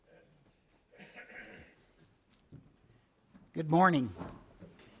Good morning.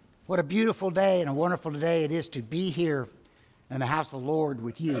 What a beautiful day and a wonderful day it is to be here in the house of the Lord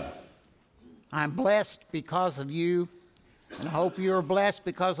with you. I'm blessed because of you, and I hope you are blessed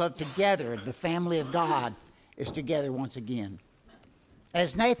because of together, the family of God is together once again.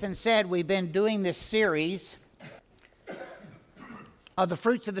 As Nathan said, we've been doing this series of the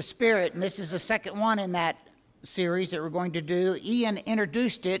fruits of the Spirit, and this is the second one in that series that we're going to do. Ian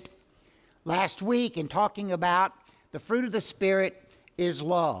introduced it last week in talking about the fruit of the Spirit is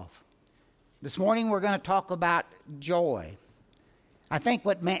love. This morning we're going to talk about joy. I think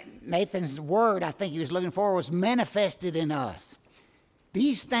what Nathan's word, I think he was looking for, was manifested in us.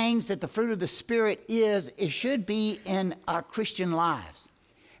 These things that the fruit of the Spirit is, it should be in our Christian lives.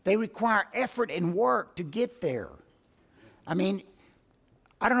 They require effort and work to get there. I mean,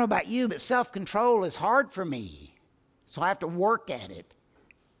 I don't know about you, but self-control is hard for me. So I have to work at it.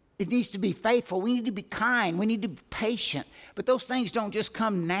 It needs to be faithful. We need to be kind. We need to be patient. But those things don't just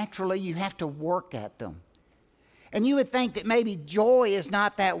come naturally. You have to work at them. And you would think that maybe joy is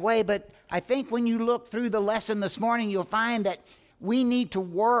not that way, but I think when you look through the lesson this morning, you'll find that we need to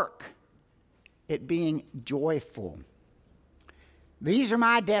work at being joyful. These are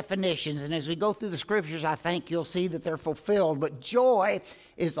my definitions, and as we go through the scriptures, I think you'll see that they're fulfilled. But joy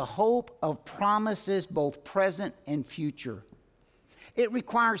is the hope of promises, both present and future. It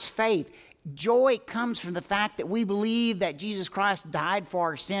requires faith. Joy comes from the fact that we believe that Jesus Christ died for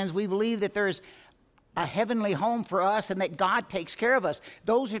our sins. We believe that there's a heavenly home for us and that God takes care of us.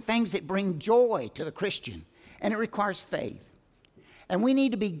 Those are things that bring joy to the Christian, and it requires faith. And we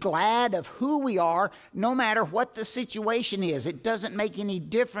need to be glad of who we are, no matter what the situation is. It doesn't make any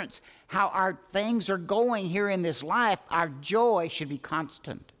difference how our things are going here in this life. Our joy should be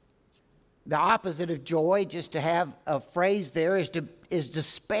constant. The opposite of joy, just to have a phrase there, is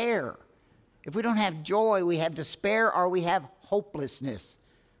despair. If we don't have joy, we have despair or we have hopelessness,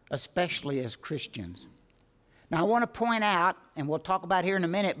 especially as Christians. Now, I want to point out, and we'll talk about here in a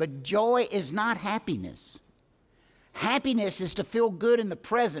minute, but joy is not happiness. Happiness is to feel good in the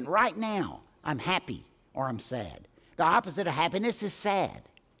present, right now. I'm happy or I'm sad. The opposite of happiness is sad.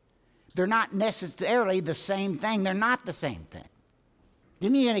 They're not necessarily the same thing. They're not the same thing.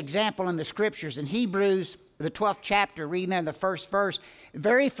 Give me an example in the scriptures. In Hebrews, the 12th chapter, reading there in the first verse,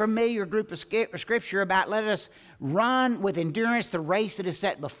 very familiar group of scripture about let us run with endurance the race that is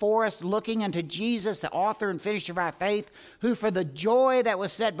set before us, looking unto Jesus, the author and finisher of our faith, who for the joy that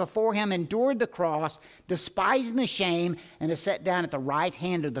was set before him endured the cross, despising the shame, and is set down at the right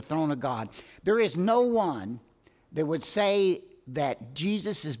hand of the throne of God. There is no one that would say that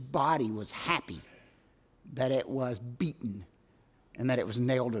Jesus' body was happy, that it was beaten, and that it was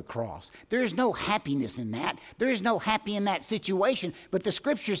nailed to a cross. There is no happiness in that. There is no happy in that situation. But the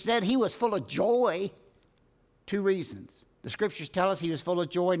scripture said he was full of joy. Two reasons. The scriptures tell us he was full of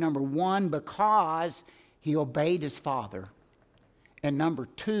joy, number one, because he obeyed his Father. And number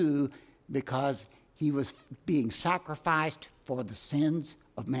two, because he was being sacrificed for the sins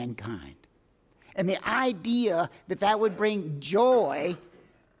of mankind. And the idea that that would bring joy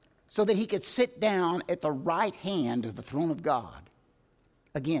so that he could sit down at the right hand of the throne of God.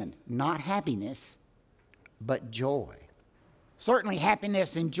 Again, not happiness, but joy. Certainly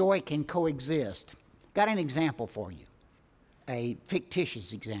happiness and joy can coexist. Got an example for you, a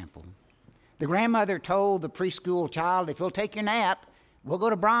fictitious example. The grandmother told the preschool child, if you'll take your nap, we'll go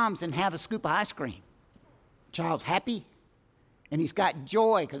to Brahms and have a scoop of ice cream. Child's happy, and he's got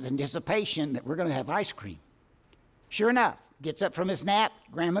joy because anticipation that we're going to have ice cream. Sure enough, gets up from his nap,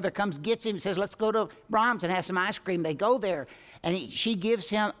 grandmother comes, gets him, says, let's go to Brahms and have some ice cream. They go there, and she gives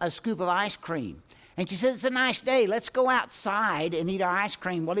him a scoop of ice cream. And she says, it's a nice day. Let's go outside and eat our ice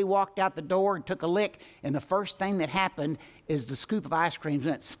cream. Well, he walked out the door and took a lick, and the first thing that happened is the scoop of ice cream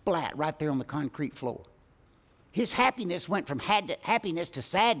went splat right there on the concrete floor. His happiness went from happiness to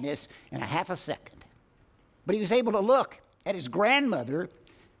sadness in a half a second. But he was able to look at his grandmother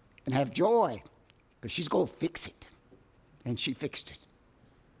and have joy because she's going to fix it. And she fixed it.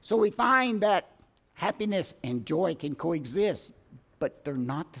 So we find that happiness and joy can coexist, but they're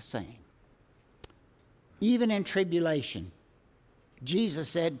not the same. Even in tribulation, Jesus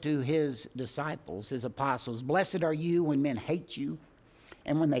said to his disciples, his apostles, blessed are you when men hate you,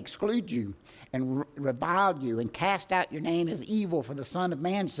 and when they exclude you, and revile you, and cast out your name as evil for the Son of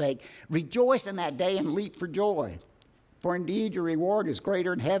Man's sake. Rejoice in that day and leap for joy. For indeed your reward is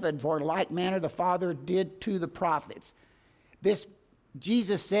greater in heaven, for in like manner the Father did to the prophets. This,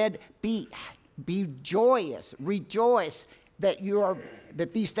 Jesus said, be joyous, rejoice that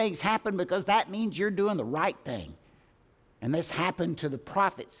these things happen because that means you're doing the right thing. And this happened to the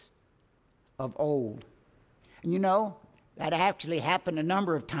prophets of old. And you know, That actually happened a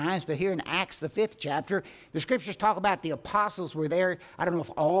number of times, but here in Acts, the 5th chapter, the scriptures talk about the apostles were there. I don't know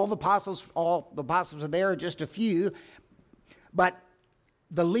if all the apostles are there or just a few, but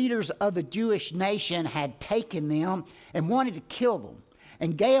the leaders of the Jewish nation had taken them and wanted to kill them.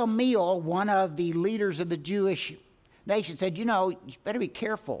 And Gamaliel, one of the leaders of the Jewish nation, said, you better be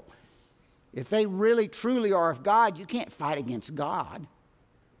careful. If they really, truly are of God, you can't fight against God.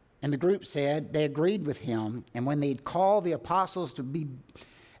 And the group said they agreed with him. And when they'd called the apostles to be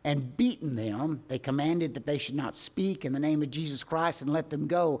and beaten them, they commanded that they should not speak in the name of Jesus Christ and let them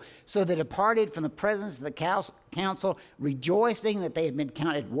go. So they departed from the presence of the council, rejoicing that they had been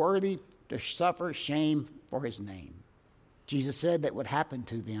counted worthy to suffer shame for his name. Jesus said that would happen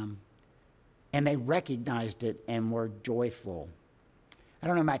to them, and they recognized it and were joyful. I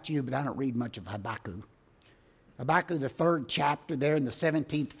don't know about you, but I don't read much of Habakkuk. Habakkuk, the 3rd chapter, there in the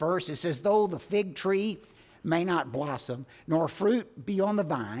 17th verse, it says, though the fig tree may not blossom, nor fruit be on the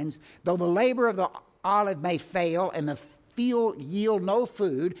vines, though the labor of the olive may fail, and the field yield no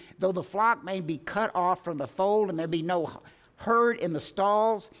food, though the flock may be cut off from the fold, and there be no herd in the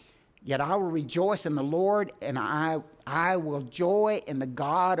stalls, yet I will rejoice in the Lord, and I will joy in the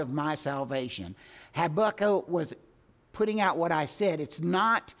God of my salvation. Habakkuk was putting out what I said. It's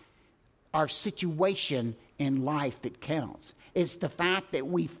not our situation in life that counts. It's the fact that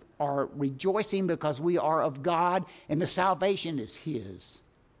we are rejoicing because we are of God and the salvation is his.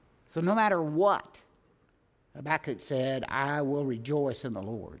 So no matter what, Habakkuk said, I will rejoice in the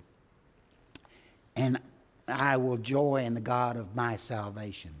Lord, and I will joy in the God of my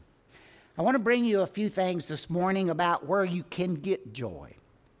salvation. I want to bring you a few things this morning about where you can get joy.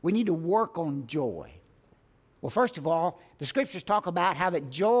 We need to work on joy. Well, first of all, the scriptures talk about how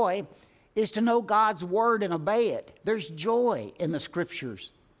that joy is to know God's word and obey it. There's joy in the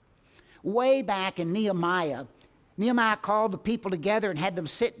scriptures. Way back in Nehemiah called the people together and had them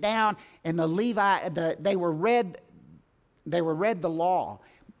sit down, and they were read the law.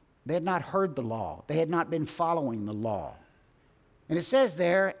 They had not heard the law. They had not been following the law. And it says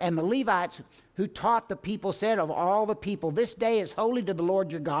there, and the Levites who taught the people said of all the people, this day is holy to the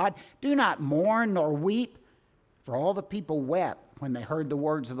Lord your God. Do not mourn nor weep. For all the people wept when they heard the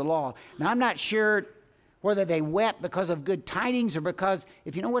words of the law. Now, I'm not sure whether they wept because of good tidings or because,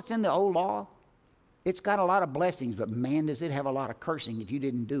 if you know what's in the old law, it's got a lot of blessings, but man, does it have a lot of cursing if you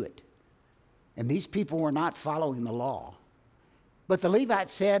didn't do it. And these people were not following the law. But the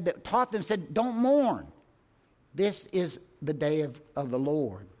Levites taught them, don't mourn. This is the day of the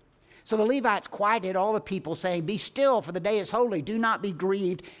Lord. So the Levites quieted all the people, saying, be still, for the day is holy. Do not be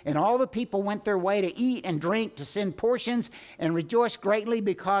grieved. And all the people went their way to eat and drink, to send portions, and rejoice greatly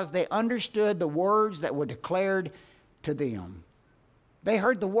because they understood the words that were declared to them. They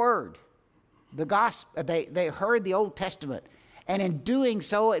heard the word, the gospel. They heard the Old Testament. And in doing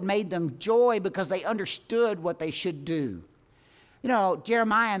so, it made them joy because they understood what they should do.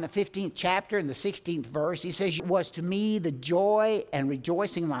 Jeremiah in the 15th chapter, in the 16th verse, he says, it was to me the joy and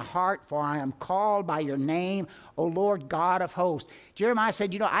rejoicing of my heart, for I am called by your name, O Lord God of hosts. Jeremiah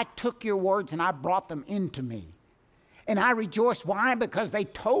said, I took your words and I brought them into me. And I rejoiced. Why? Because they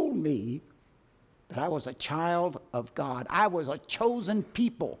told me that I was a child of God. I was a chosen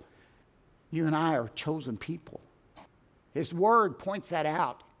people. You and I are chosen people. His word points that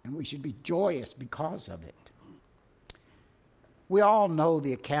out, and we should be joyous because of it. We all know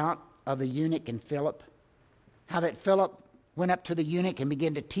the account of the eunuch and Philip, how that Philip went up to the eunuch and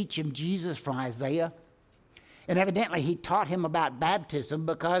began to teach him Jesus from Isaiah. And evidently he taught him about baptism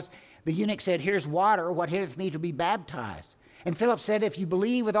because the eunuch said, here's water, what hitteth me to be baptized? And Philip said, if you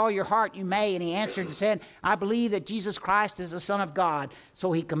believe with all your heart, you may. And he answered and said, I believe that Jesus Christ is the Son of God.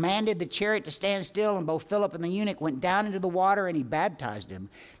 So he commanded the chariot to stand still, and both Philip and the eunuch went down into the water, and he baptized him.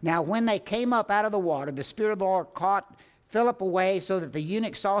 Now when they came up out of the water, the Spirit of the Lord caught Philip away, so that the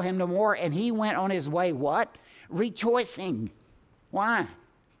eunuch saw him no more, and he went on his way, what? Rejoicing. Why?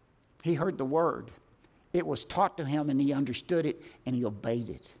 He heard the word. It was taught to him, and he understood it, and he obeyed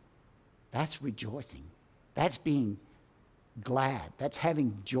it. That's rejoicing. That's being glad. That's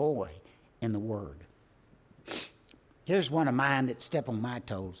having joy in the word. Here's one of mine that step on my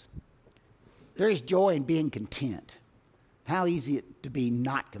toes. There is joy in being content. How easy it to be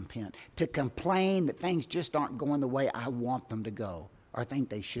not content, to complain that things just aren't going the way I want them to go or think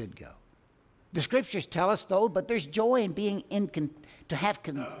they should go. The scriptures tell us, though, but there's joy in being to have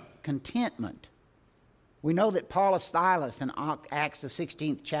contentment. We know that Paul and Silas in Acts the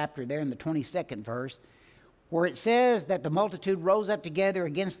 16th chapter, there in the 22nd verse, where it says that the multitude rose up together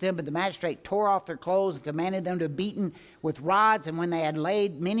against them, but the magistrate tore off their clothes and commanded them to be beaten with rods. And when they had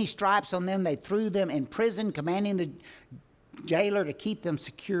laid many stripes on them, they threw them in prison, commanding the jailer to keep them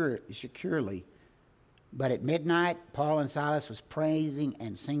securely. But at midnight, Paul and Silas was praying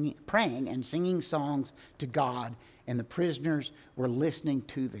and singing songs to God, and the prisoners were listening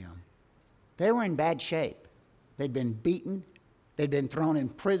to them. They were in bad shape. They'd been beaten. They'd been thrown in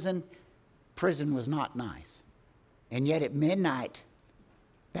prison. Prison was not nice. And yet at midnight,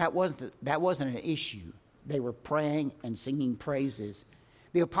 that wasn't an issue. They were praying and singing praises.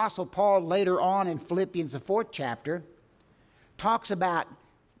 The Apostle Paul later on in Philippians, the 4th chapter, talks about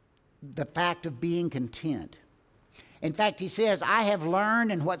the fact of being content. In fact, he says, I have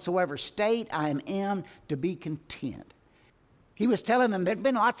learned in whatsoever state I am in to be content. He was telling them there'd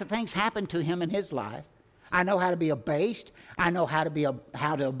been lots of things happen to him in his life. I know how to be abased. I know how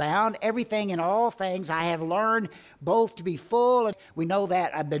to abound. Everything and all things I have learned both to be full. And we know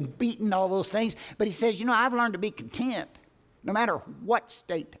that I've been beaten, all those things. But he says, I've learned to be content no matter what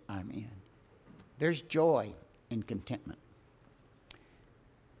state I'm in. There's joy in contentment.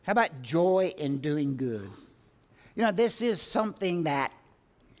 How about joy in doing good? This is something that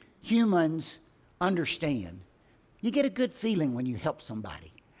humans understand. You get a good feeling when you help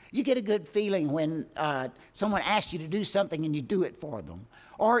somebody. You get a good feeling when someone asks you to do something and you do it for them.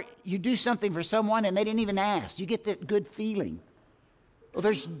 Or you do something for someone and they didn't even ask. You get that good feeling. Well,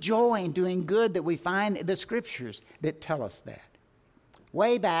 there's joy in doing good that we find in the scriptures that tell us that.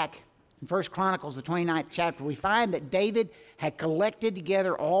 Way back in 1 Chronicles, the 29th chapter, we find that David had collected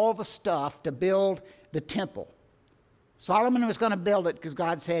together all the stuff to build the temple. Solomon was going to build it because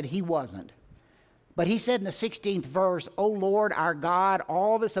God said he wasn't. But he said in the 16th verse, O Lord our God,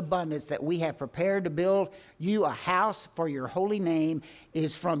 all this abundance that we have prepared to build you a house for your holy name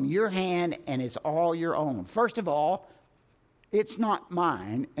is from your hand and is all your own. First of all, it's not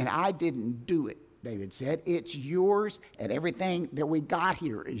mine and I didn't do it, David said. It's yours and everything that we got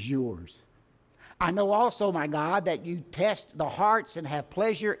here is yours. I know also, my God, that you test the hearts and have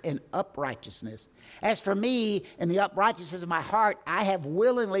pleasure in uprightness. As for me, in the uprightness of my heart, I have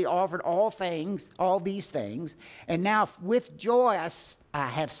willingly offered all these things. And now with joy I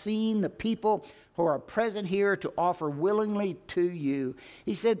have seen the people who are present here to offer willingly to you.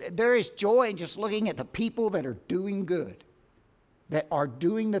 He said there is joy in just looking at the people that are doing good, that are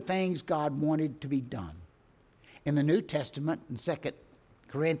doing the things God wanted to be done. In the New Testament, in 2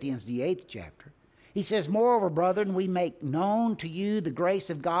 Corinthians, the 8th chapter, he says, moreover, brethren, we make known to you the grace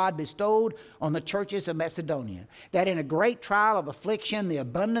of God bestowed on the churches of Macedonia, that in a great trial of affliction, the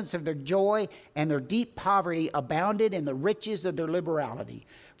abundance of their joy and their deep poverty abounded in the riches of their liberality.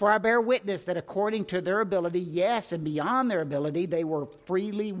 For I bear witness that according to their ability, yes, and beyond their ability, they were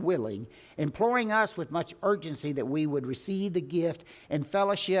freely willing, imploring us with much urgency that we would receive the gift and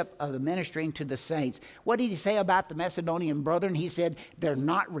fellowship of the ministering to the saints. What did he say about the Macedonian brethren? He said, they're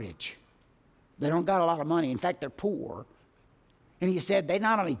not rich. They don't got a lot of money. In fact, they're poor. And he said they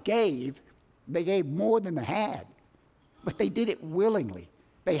not only gave, they gave more than they had. But they did it willingly.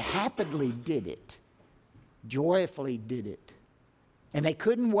 They happily did it. Joyfully did it. And they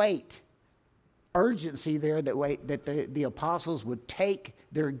couldn't wait. Urgency there that the apostles would take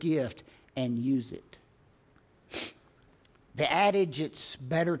their gift and use it. The adage, it's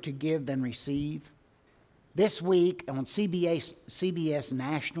better to give than receive. This week on CBS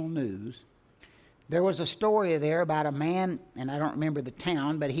National News, there was a story there about a man, and I don't remember the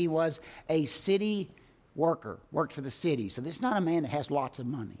town, but he was a city worker, worked for the city. So this is not a man that has lots of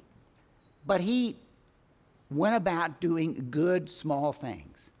money. But he went about doing good, small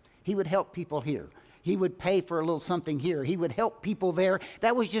things. He would help people here. He would pay for a little something here. He would help people there.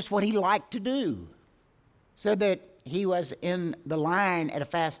 That was just what he liked to do. So that he was in the line at a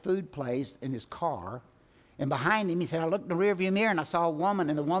fast food place in his car, and behind him, he said, I looked in the rearview mirror and I saw a woman,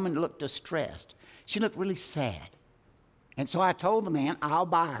 and the woman looked distressed. She looked really sad. And so I told the man, I'll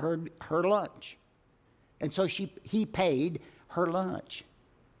buy her lunch. And so he paid her lunch.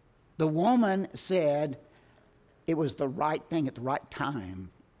 The woman said it was the right thing at the right time.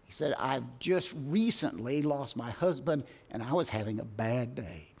 He said, I've just recently lost my husband and I was having a bad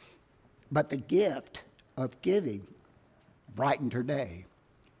day. But the gift of giving brightened her day.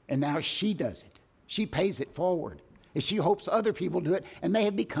 And now she does it. She pays it forward. And she hopes other people do it, and they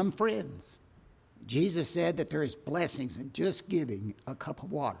have become friends. Jesus said that there is blessings in just giving a cup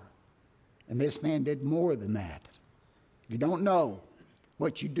of water. And this man did more than that. You don't know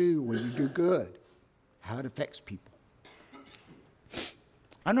what you do when you do good, how it affects people.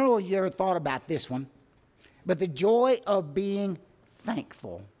 I don't know if you ever thought about this one, but the joy of being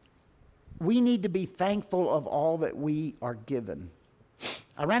thankful. We need to be thankful of all that we are given.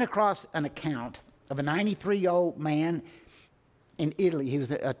 I ran across an account of a 93-year-old man in Italy. He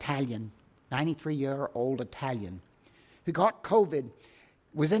was Italian, 93-year-old Italian. who got COVID,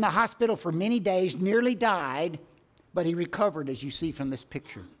 was in the hospital for many days, nearly died, but he recovered, as you see from this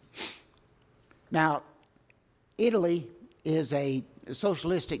picture. Now, Italy is a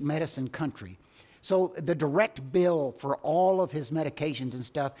socialistic medicine country. So the direct bill for all of his medications and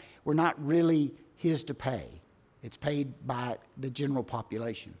stuff were not really his to pay. It's paid by the general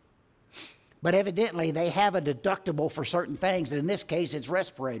population. But evidently, they have a deductible for certain things, and in this case, it's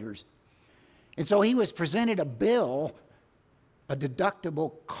respirators. And so he was presented a bill, a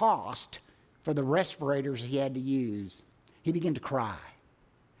deductible cost for the respirators he had to use. He began to cry.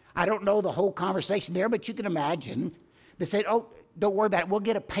 I don't know the whole conversation there, but you can imagine. They said, oh, don't worry about it. We'll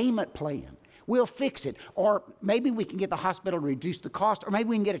get a payment plan. We'll fix it. Or maybe we can get the hospital to reduce the cost, or maybe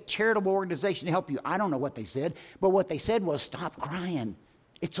we can get a charitable organization to help you. I don't know what they said, but what they said was, stop crying.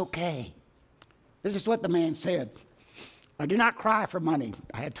 It's okay. This is what the man said. I do not cry for money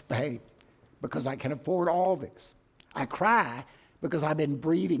I have to pay because I can afford all this. I cry because I've been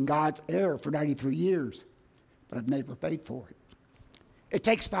breathing God's air for 93 years, but I've never paid for it. It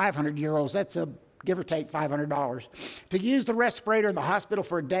takes 500 euros. That's give or take $500 to use the respirator in the hospital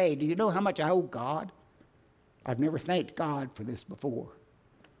for a day. Do you know how much I owe God? I've never thanked God for this before.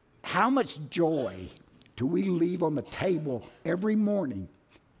 How much joy do we leave on the table every morning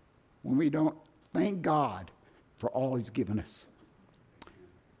when we don't thank God for all he's given us?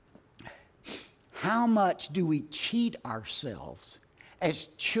 How much do we cheat ourselves as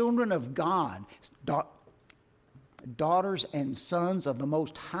children of God, daughters and sons of the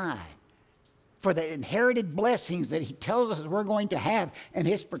Most High, for the inherited blessings that he tells us we're going to have and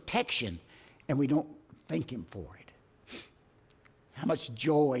his protection, and we don't thank him for it? How much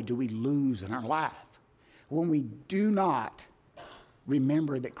joy do we lose in our life when we do not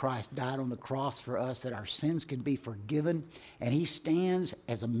remember that Christ died on the cross for us, that our sins can be forgiven, and he stands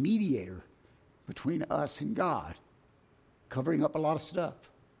as a mediator between us and God, covering up a lot of stuff.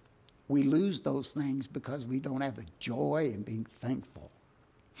 We lose those things because we don't have the joy in being thankful.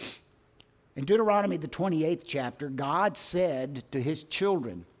 In Deuteronomy, the 28th chapter, God said to his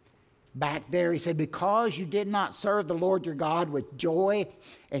children back there, he said, because you did not serve the Lord your God with joy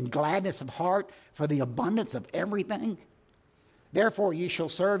and gladness of heart for the abundance of everything, therefore you shall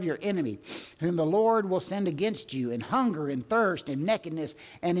serve your enemy, whom the Lord will send against you in hunger and thirst and nakedness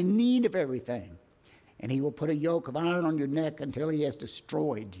and in need of everything. And he will put a yoke of iron on your neck until he has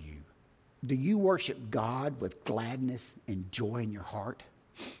destroyed you. Do you worship God with gladness and joy in your heart?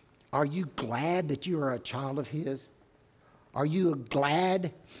 Are you glad that you are a child of his? Are you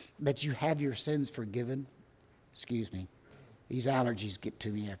glad that you have your sins forgiven? Excuse me. These allergies get to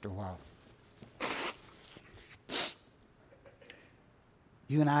me after a while.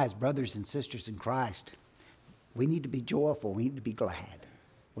 You and I, as brothers and sisters in Christ, we need to be joyful. We need to be glad.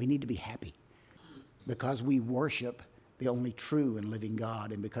 We need to be happy because we worship the only true and living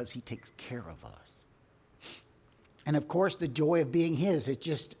God and because he takes care of us. And of course, the joy of being his, it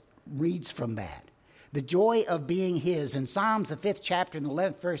just reads from that. The joy of being his. In Psalms, the 5th chapter and the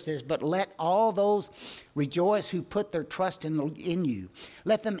 11th verse says, but let all those rejoice who put their trust in you.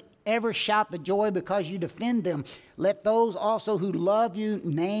 Let them ever shout the joy because you defend them. Let those also who love your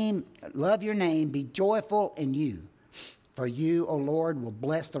name be joyful in you. For you, O Lord, will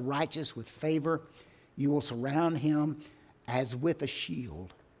bless the righteous with favor. You will surround him as with a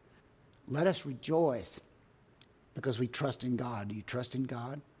shield. Let us rejoice because we trust in God. Do you trust in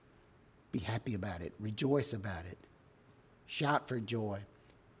God? Be happy about it. Rejoice about it. Shout for joy.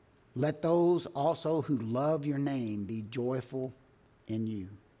 Let those also who love your name be joyful in you.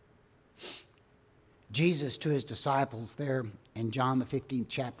 Jesus to his disciples there in John the 15th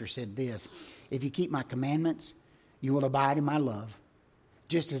chapter said this, if you keep my commandments, you will abide in my love,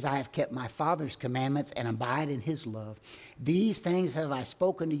 just as I have kept my Father's commandments and abide in his love. These things have I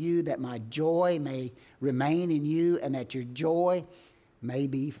spoken to you, that my joy may remain in you and that your joy may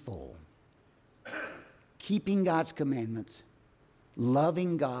be full. Keeping God's commandments,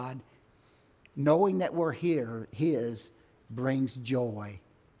 loving God, knowing that we're here, his, brings joy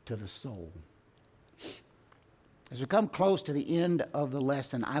to the soul. As we come close to the end of the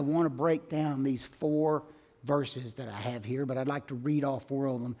lesson, I want to break down these 4 verses that I have here, but I'd like to read all 4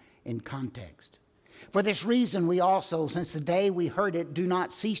 of them in context. For this reason, we also, since the day we heard it, do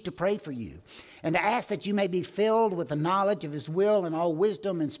not cease to pray for you, and to ask that you may be filled with the knowledge of his will and all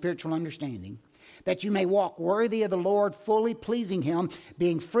wisdom and spiritual understanding, that you may walk worthy of the Lord, fully pleasing him,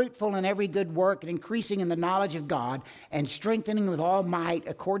 being fruitful in every good work and increasing in the knowledge of God, and strengthening with all might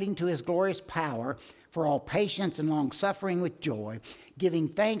according to his glorious power, for all patience and long-suffering with joy, giving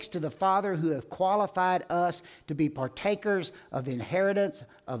thanks to the Father who hath qualified us to be partakers of the inheritance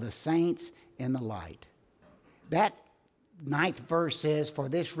of the saints in the light. That 9th verse says, "For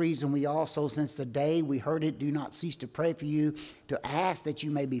this reason we also, since the day we heard it, do not cease to pray for you, to ask that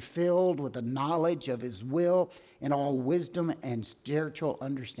you may be filled with the knowledge of his will and all wisdom and spiritual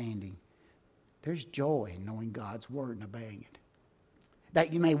understanding." There's joy in knowing God's word and obeying it.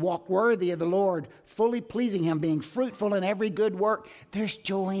 "That you may walk worthy of the Lord, fully pleasing him, being fruitful in every good work." There's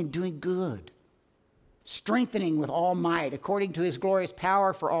joy in doing good. "Strengthening with all might, according to his glorious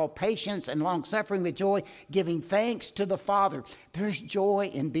power, for all patience and long-suffering with joy, giving thanks to the Father." There's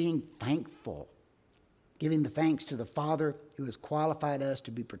joy in being thankful. Giving the thanks to the Father who has qualified us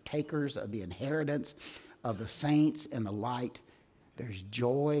to be partakers of the inheritance of the saints in the light. There's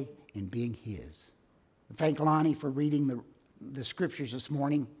joy in being his. Thank Lonnie for reading the scriptures this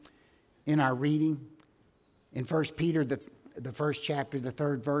morning. In our reading, in 1 Peter, the first chapter, the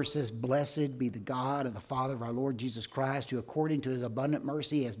 3rd verse says, "Blessed be the God and the Father of our Lord Jesus Christ, who according to his abundant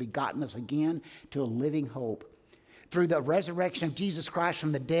mercy has begotten us again to a living hope, through the resurrection of Jesus Christ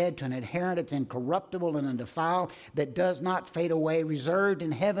from the dead, to an inheritance incorruptible and undefiled, that does not fade away, reserved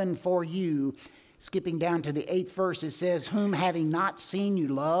in heaven for you." Skipping down to the 8th verse, it says, "Whom having not seen you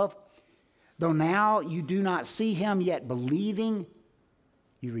love, though now you do not see him, yet believing,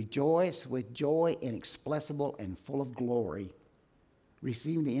 you rejoice with joy inexpressible and full of glory,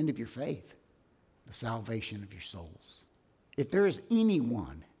 receiving the end of your faith, the salvation of your souls." If there is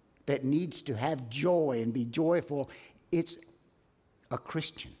anyone that needs to have joy and be joyful, it's a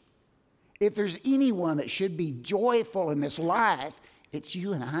Christian. If there's anyone that should be joyful in this life, it's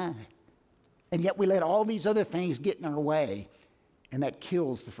you and I. And yet we let all these other things get in our way, and that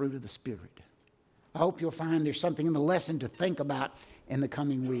kills the fruit of the Spirit. I hope you'll find there's something in the lesson to think about in the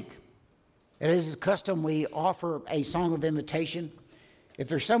coming week. It is custom we offer a song of invitation. If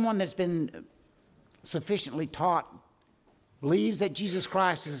there's someone that's been sufficiently taught, believes that Jesus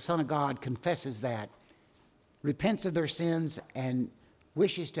Christ is the Son of God, confesses that, repents of their sins, and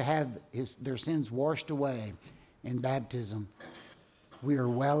wishes to have their sins washed away in baptism, we are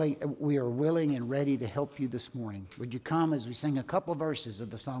willing and ready to help you this morning. Would you come as we sing a couple of verses of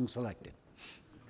the song selected?